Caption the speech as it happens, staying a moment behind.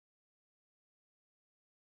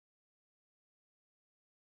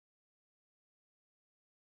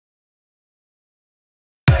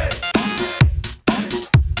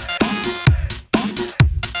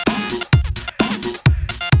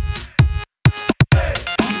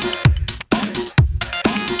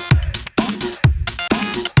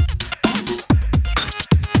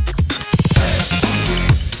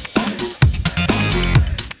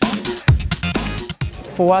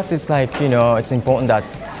for us, it's like, you know, it's important that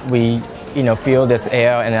we, you know, feel this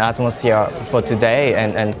air and atmosphere for today,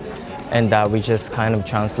 and that we just kind of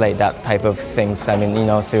translate that type of things, I mean, you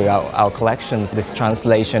know, through our collections, this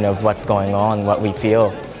translation of what's going on, what we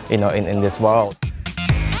feel, you know, in this world.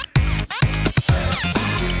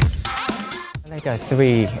 Like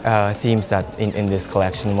three themes that in this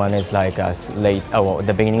collection. One is like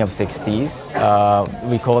the beginning of 60s.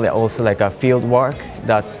 We call it also like a field work.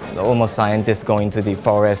 That's almost scientists going to the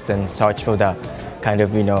forest and search for the kind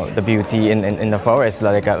of, you know, the beauty in the forest,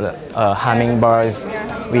 like hummingbirds.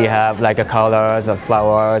 We have like colors of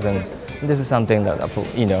flowers, and this is something that,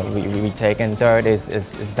 you know, we take. And third is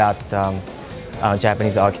that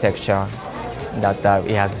Japanese architecture, that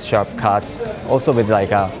it has sharp cuts, also with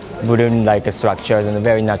like wooden structures and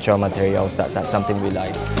very natural materials. That's something we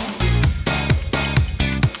like.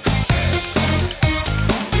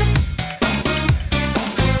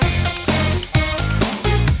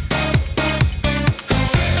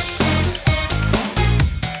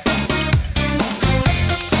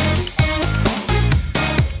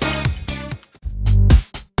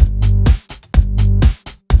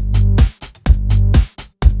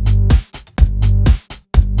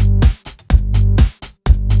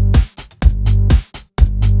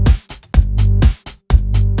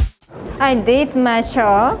 I did my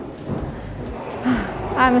show.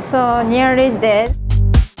 I'm so nearly dead.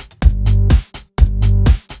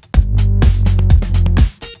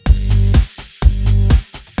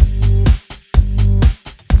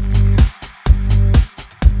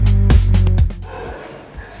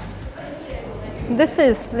 This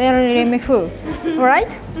is really Limi Feu, right?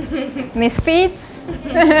 Misfits,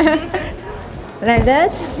 like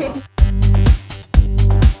this.